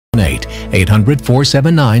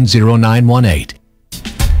800-479-0918.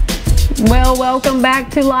 Well, welcome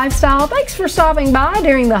back to Lifestyle. Thanks for stopping by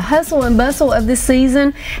during the hustle and bustle of this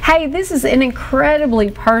season. Hey, this is an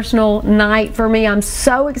incredibly personal night for me. I'm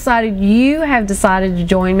so excited you have decided to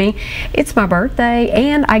join me. It's my birthday,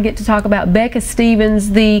 and I get to talk about Becky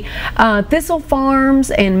Stevens, the Thistle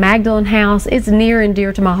Farms and Magdalen House. It's near and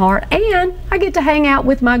dear to my heart, and I get to hang out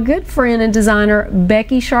with my good friend and designer,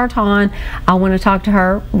 Becky Charton. I want to talk to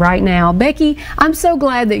her right now. Becky, I'm so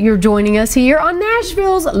glad that you're joining us here on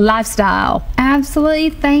Nashville's Lifestyle. Absolutely.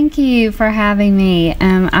 Thank you for having me.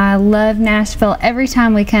 I love Nashville. Every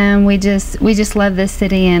time we come, we just love this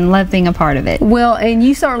city and love being a part of it. Well, and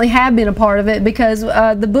you certainly have been a part of it, because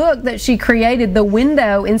the book that she created, The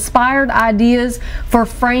Window, inspired ideas for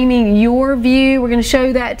framing your view. We're going to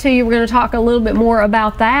show that to you. We're going to talk a little bit more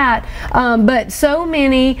about that. But so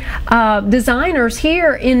many designers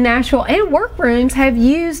here in Nashville and workrooms have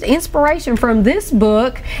used inspiration from this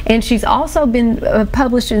book, and she's also been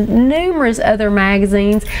published in numerous other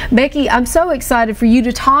magazines. Becky, I'm so excited for you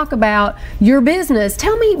to talk about your business.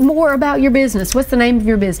 Tell me more about your business. What's the name of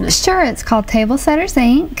your business? Sure, it's called Table Setters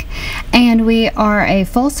Inc. and we are a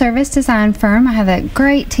full-service design firm. I have a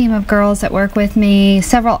great team of girls that work with me,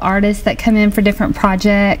 several artists that come in for different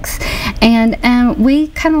projects, and we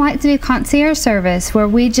kind of like to do concierge service, where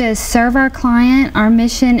we just serve our client. Our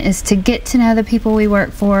mission is to get to know the people we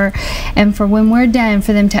work for, and for when we're done,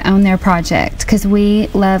 for them to own their project, because we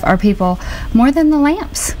love our people more than the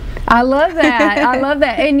lamps. I love that. I love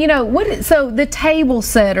that. And you know what? So the table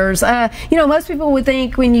setters. You know, most people would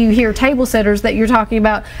think when you hear table setters that you're talking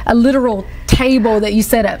about a literal table that you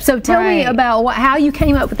set up. So tell me about how you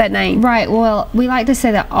came up with that name. Right. Well, we like to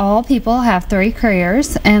say that all people have 3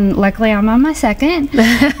 careers, and luckily I'm on my second.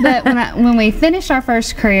 But when we finished our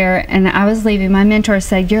first career and I was leaving, my mentor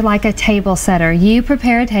said, "You're like a table setter. You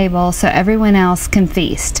prepare a table so everyone else can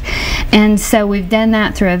feast." And so we've done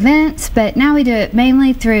that through events, but now we do it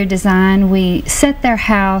mainly through design. We set their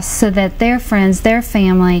house so that their friends, their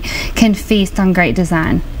family can feast on great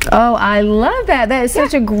design. Oh, I love that. That is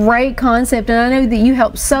such a great concept, and I know that you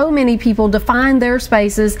help so many people define their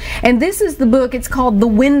spaces. And this is the book. It's called The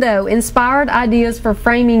Window, Inspired Ideas for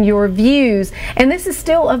Framing Your Views. And this is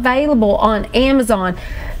still available on Amazon.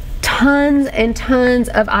 Tons and tons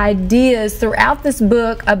of ideas throughout this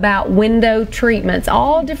book about window treatments,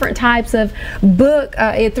 all different types of book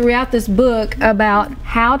throughout this book about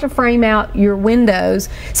how to frame out your windows.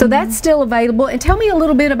 So that's still available. And tell me a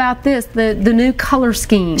little bit about this, the new color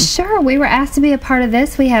scheme. Sure, we were asked to be a part of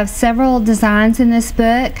this. We have several designs in this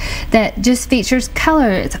book that just features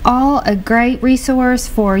color. It's all a great resource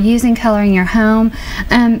for using color in your home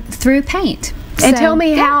through paint. And tell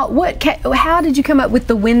me how did you come up with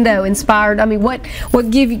the window inspired? I mean, what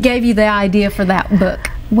gave you the idea for that book?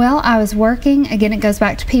 Well, I was working, again, it goes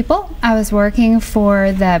back to people. I was working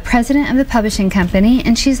for the president of the publishing company,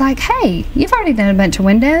 and she's like, "Hey, you've already done a bunch of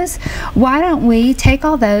windows. Why don't we take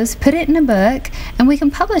all those, put it in a book, and we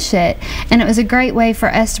can publish it?" And it was a great way for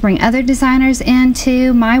us to bring other designers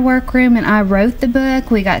into my workroom, and I wrote the book.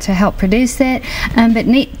 We got to help produce it. But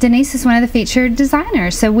Denise is one of the featured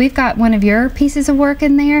designers, so we've got one of your pieces of work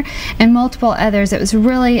in there and multiple others. It was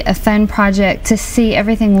really a fun project to see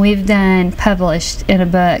everything we've done published in a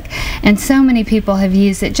book. And so many people have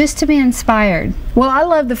used it just to be inspired. Well, I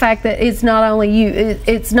love the fact that it's not only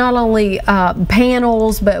it's not only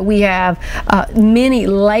panels, but we have many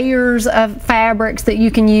layers of fabrics that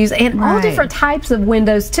you can use, and all different types of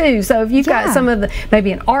windows too. So if you've got some of the,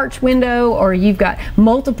 maybe an arch window, or you've got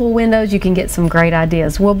multiple windows, you can get some great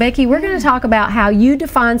ideas. Well, Becky, we're going to talk about how you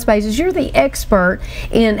define spaces. You're the expert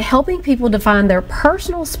in helping people define their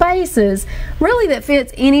personal spaces, really, that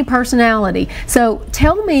fits any personality. So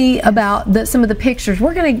tell me about some of the pictures.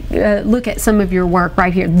 We're going to look at some of your work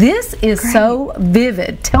right here. This is so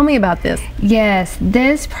vivid. Tell me about this. Yes,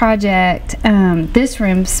 this project, this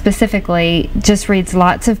room specifically, just reads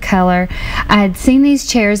lots of color. I had seen these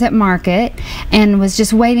chairs at market and was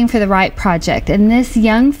just waiting for the right project. And this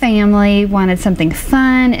young family wanted something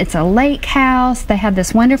fun. It's a lake house. They had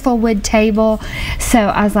this wonderful wood table. So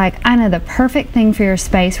I was like, I know the perfect thing for your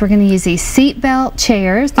space. We're going to use these seatbelt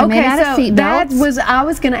chairs. They're made out of seat belts. I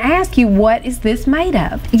was going to ask you, what is this made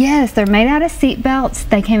of? Yes, they're made out of seat belts.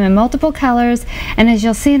 They came in multiple colors, and as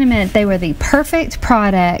you'll see in a minute, they were the perfect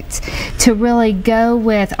product to really go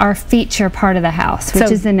with our feature part of the house, which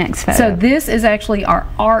is the next photo. So this is actually our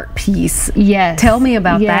art piece. Yes. Tell me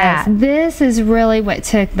about that. This is really what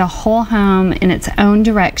took the whole home in its own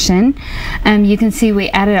direction. You can see we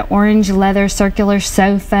added an orange leather circular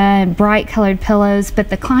sofa and bright colored pillows, but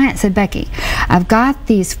the client said, "Becky, I've got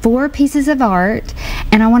these 4 pieces of art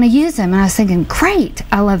and I want to use them. And I was thinking, great,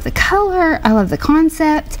 I love the color, I love the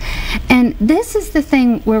concept. And this is the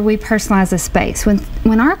thing where we personalize a space.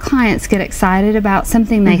 When our clients get excited about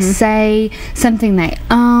something they say, something they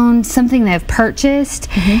own, something they've purchased,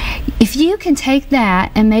 if you can take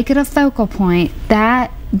that and make it a focal point,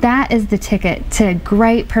 that is the ticket to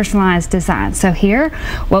great personalized design. So here,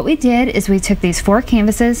 what we did is we took these 4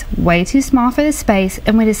 canvases, way too small for the space,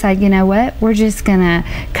 and we decided, you know what, we're just gonna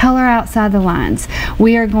color outside the lines.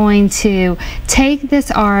 We are going to take this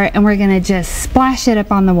art and we're gonna just splash it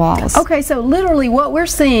up on the walls. Okay, so literally what we're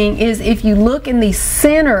seeing is, if you look in the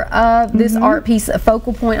center of this art piece, a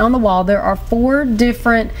focal point on the wall, there are 4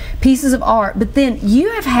 different pieces of art, but then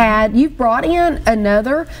you've brought in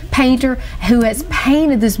another painter who has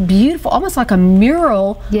painted this beautiful, almost like a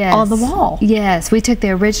mural on the wall. Yes, we took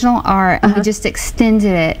the original art and we just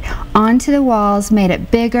extended it onto the walls, made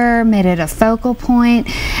it bigger, made it a focal point.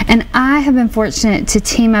 And I have been fortunate to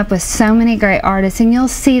team up with so many great artists, and you'll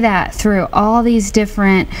see that through all these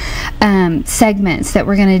different segments that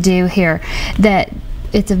we're going to do here, that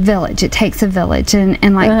it's a village. It takes a village, and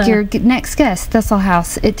like your next guest, Thistle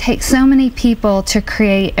House, it takes so many people to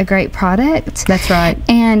create a great product. That's right.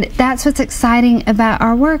 And that's what's exciting about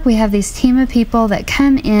our work. We have these team of people that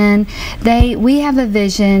come in, we have a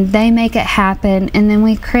vision, they make it happen, and then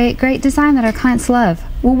we create great design that our clients love.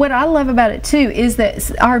 Well, what I love about it too is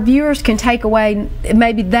that our viewers can take away,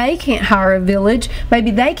 maybe they can't hire a village,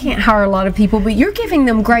 maybe they can't hire a lot of people, but you're giving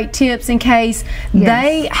them great tips in case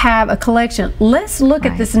they have a collection. Let's look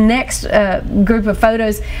at this next group of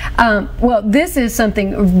photos. Well, this is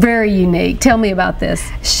something very unique. Tell me about this.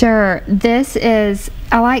 Sure. This is,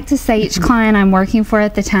 I like to say each client I'm working for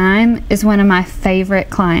at the time is one of my favorite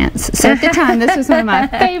clients. So at the time, this was one of my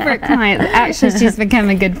favorite clients. Actually, she's become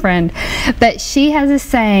a good friend. But she has a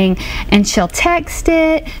saying, and she'll text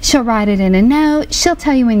it, she'll write it in a note, she'll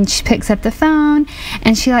tell you when she picks up the phone,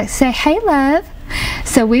 and she likes to say, "Hey, love."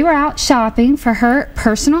 So we were out shopping for her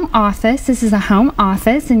personal office. This is a home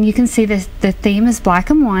office, and you can see this, the theme is black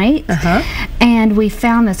and white. And we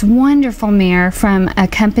found this wonderful mirror from a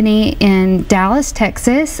company in Dallas,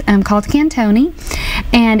 Texas, called Cantoni,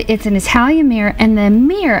 and it's an Italian mirror, and the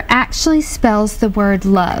mirror actually spells the word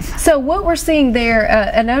love. So what we're seeing there,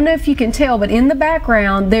 and I don't know if you can tell, but in the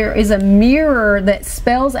background there is a mirror that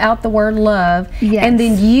spells out the word love, and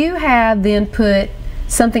then you have put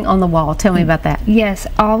something on the wall. Tell me about that. Yes,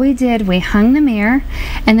 all we did, we hung the mirror,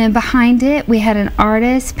 and then behind it we had an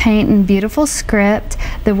artist paint in beautiful script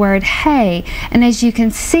the word "hey," and as you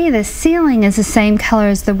can see, the ceiling is the same color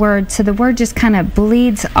as the word, so the word just kind of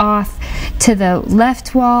bleeds off to the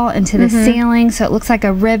left wall and to the ceiling, so it looks like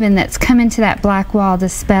a ribbon that's come into that black wall to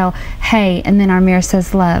spell "hey," and then our mirror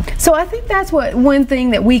says "love." So I think that's one thing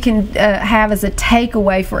that we can have as a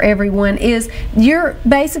takeaway for everyone is, you're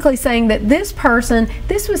basically saying that this person,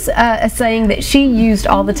 this was a saying that she used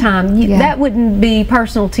all the time. That wouldn't be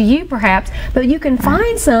personal to you perhaps, but you can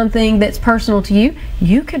find something that's personal to you.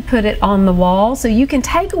 You could put it on the wall, so you can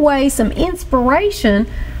take away some inspiration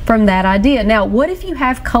from that idea. Now, what if you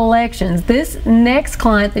have collections? This next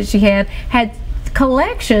client that she had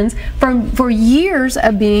collections for years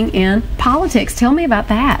of being in politics. Tell me about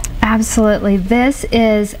that. Absolutely. This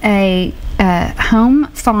is a home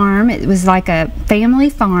farm. It was like a family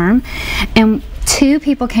farm, and 2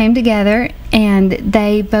 people came together, and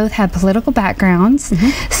they both have political backgrounds.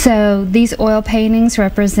 So these oil paintings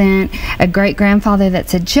represent a great-grandfather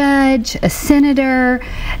that's a judge, a senator.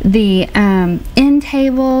 The end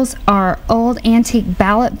tables are old antique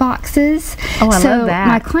ballot boxes. Oh, I love that.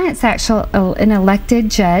 My client's actually an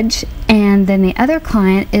elected judge, and then the other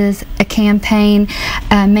client is a campaign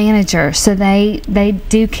manager. So they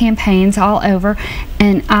do campaigns all over,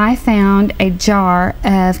 and I found a jar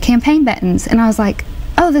of campaign buttons, and I was like,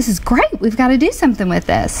 oh, this is great, we've got to do something with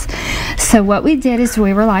this. So what we did is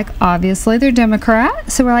we were like, obviously they're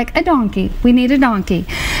Democrat, so we're like, a donkey, we need a donkey.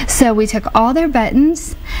 So we took all their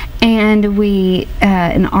buttons, and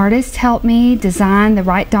an artist helped me design the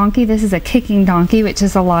right donkey. This is a kicking donkey, which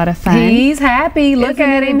is a lot of fun. He's happy, look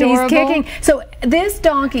at him, he's kicking. So this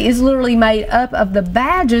donkey is literally made up of the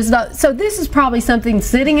badges. So this is probably something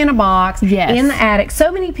sitting in a box in the attic.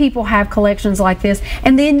 So many people have collections like this,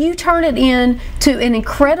 and then you turn it into an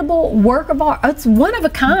incredible work of art. It's one of a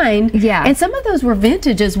kind. And some of those were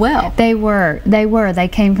vintage as well. They were. They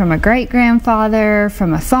came from a great-grandfather,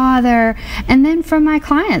 from a father, and then from my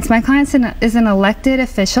clients. My client is an elected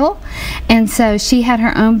official, and so she had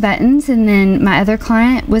her own buttons, and then my other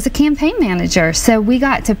client was a campaign manager. So we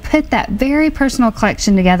got to put that very personal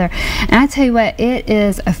collection together. And I tell you what, it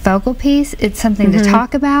is a focal piece. It's something to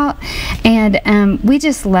talk about, and we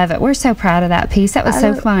just love it. We're so proud of that piece. That was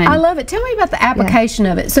so fun. I love it. Tell me about the application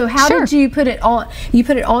of it. So how did you put it on? You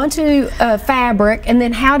put it onto fabric, and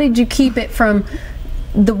then how did you keep it from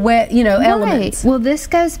the wet, elements? Well, this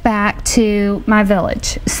goes back to my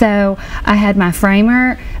village. So I had my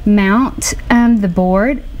framer mount the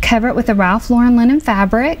board, cover it with a Ralph Lauren linen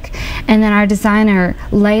fabric, and then our designer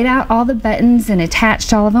laid out all the buttons and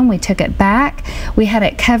attached all of them. We took it back. We had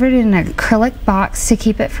it covered in an acrylic box to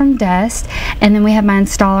keep it from dust, and then we had my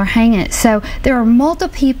installer hang it. So there are multiple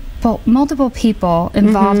people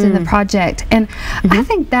involved in the project, and I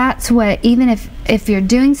think that's what, even if you're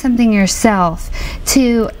doing something yourself,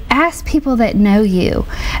 to ask people that know you,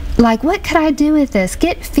 like, what could I do with this?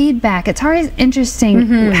 Get feedback. It's always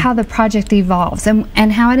interesting how the project evolves and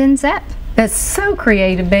how it ends up. That's so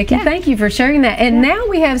creative, Becky. Thank you for sharing that. And now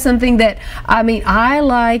we have something that, I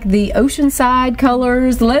like the oceanside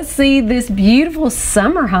colors. Let's see this beautiful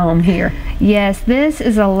summer home here. Yes, this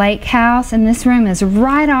is a lake house, and this room is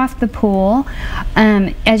right off the pool.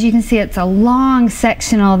 As you can see, it's a long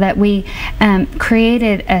sectional that we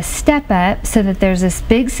created a step up so that there's this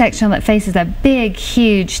big sectional that faces a big,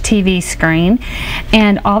 huge TV screen.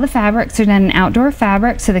 And all the fabrics are done in outdoor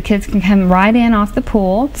fabric, so the kids can come right in off the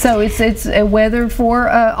pool. So it's a weather for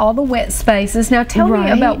all the wet spaces. Now tell me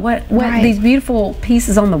about what these beautiful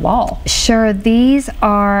pieces on the wall. Sure, these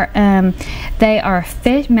are they are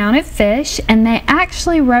mounted fish, and they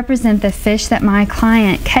actually represent the fish that my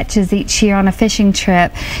client catches each year on a fishing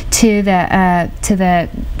trip to the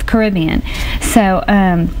Caribbean. So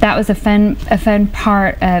that was a fun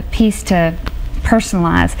piece to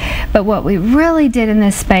personalize. But what we really did in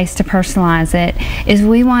this space to personalize it is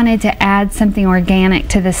we wanted to add something organic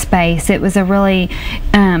to the space. It was a really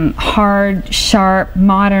hard, sharp,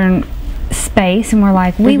 modern space, and we're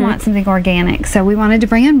like, we want something organic. So we wanted to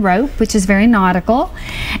bring in rope, which is very nautical,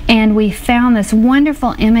 and we found this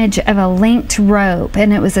wonderful image of a linked rope,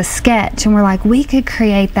 and it was a sketch, and we're like, we could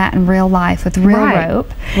create that in real life with real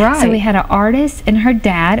rope. So we had an artist and her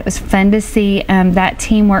dad. It was fun to see that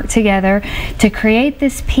team work together to create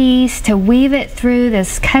this piece, to weave it through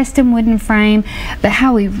this custom wooden frame. But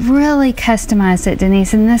how we really customized it,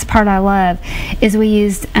 Denise, and this part I love, is we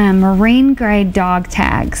used marine grade dog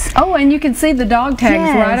tags. Oh, and you can see the dog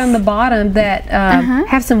tags right on the bottom that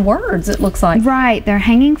have some words, it looks like. Right, they're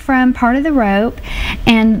hanging from part of the rope,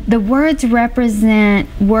 and the words represent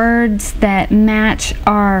words that match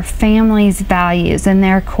our family's values and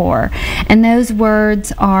their core. And those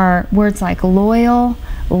words are words like loyal,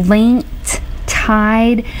 linked,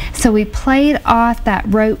 tied. So we played off that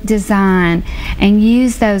rope design and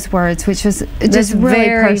used those words, which was just really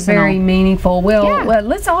personal. Very meaningful. Well,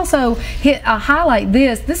 let's also highlight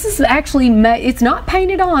this. This is actually it's not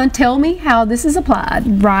painted on. Tell me how this is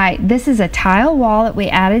applied. Right. This is a tile wall that we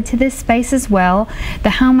added to this space as well. The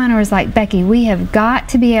homeowner was like, Becky, we have got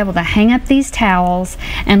to be able to hang up these towels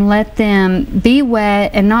and let them be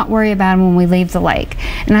wet and not worry about them when we leave the lake.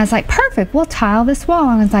 And I was like, perfect, we'll tile this wall.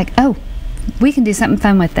 And I was like, oh, we can do something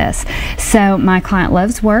fun with this. So my client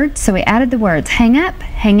loves words, so we added the words hang up,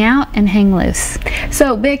 hang out, and hang loose.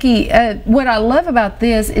 So Becky, what I love about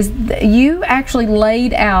this is that you actually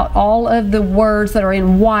laid out all of the words that are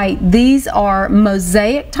in white. These are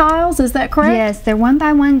mosaic tiles, is that correct? Yes, they're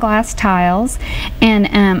 1x1 glass tiles, and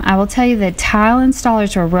I will tell you the tile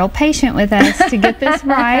installers were real patient with us to get this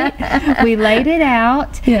right. We laid it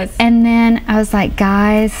out, and then I was like,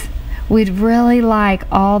 guys, we'd really like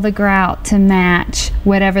all the grout to match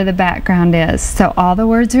whatever the background is. So all the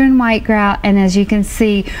words are in white grout, and as you can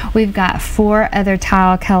see, we've got 4 other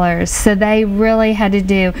tile colors. So they really had to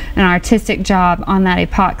do an artistic job on that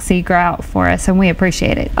epoxy grout for us, and we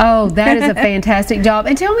appreciate it. Oh, that is a fantastic job.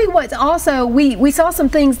 And tell me what's also, we saw some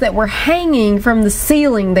things that were hanging from the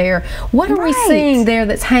ceiling there. What are we seeing there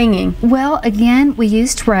that's hanging? Well, again, we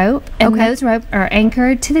used rope, and those rope are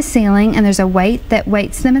anchored to the ceiling, and there's a weight that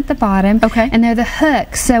weights them at the bottom. And they're the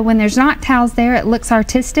hooks, so when there's not towels there, it looks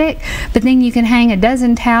artistic, but then you can hang a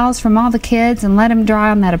dozen towels from all the kids and let them dry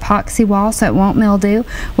on that epoxy wall so it won't mildew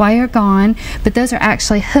while you're gone. But those are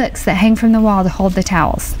actually hooks that hang from the wall to hold the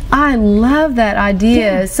towels. I love that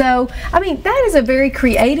idea. So, I mean, that is a very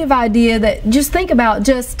creative idea. That just think about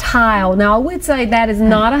just tile. Now, I would say that is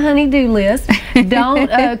not a honey-do list. Don't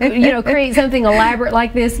create something elaborate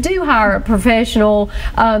like this. Do hire a professional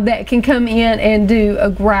that can come in and do a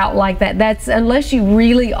grout like that. That's unless you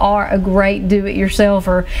really are a great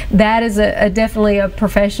do-it-yourselfer. That is definitely a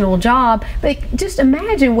professional job. But just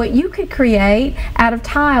imagine what you could create out of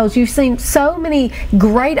tiles. You've seen so many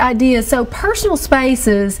great ideas. So personal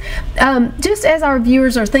spaces, just as our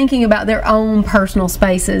viewers are thinking about their own personal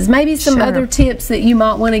spaces, maybe some other tips that you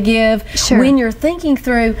might want to give when you're thinking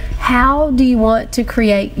through how do you want to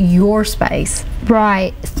create your space.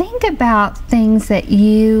 Right. Think about things that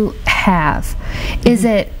you have. Is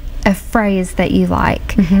it a phrase that you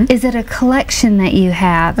like? Is it a collection that you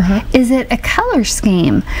have? Is it a color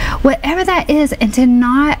scheme? Whatever that is, and to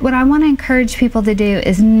not, what I want to encourage people to do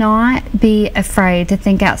is not be afraid to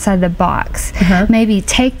think outside the box. Maybe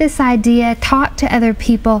take this idea, talk to other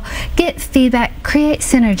people, get feedback, create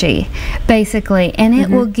synergy, basically, and it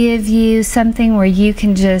will give you something where you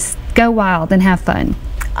can just go wild and have fun.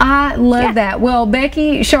 I love that. Well,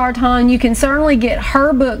 Becky Charton, you can certainly get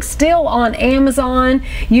her book still on Amazon.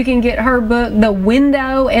 You can get her book, The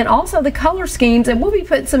Window, and also the color schemes, and we'll be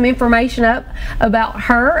putting some information up about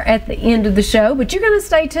her at the end of the show. But you're going to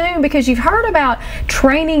stay tuned because you've heard about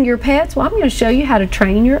training your pets. Well, I'm going to show you how to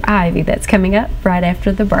train your ivy. That's coming up right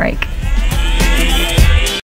after the break.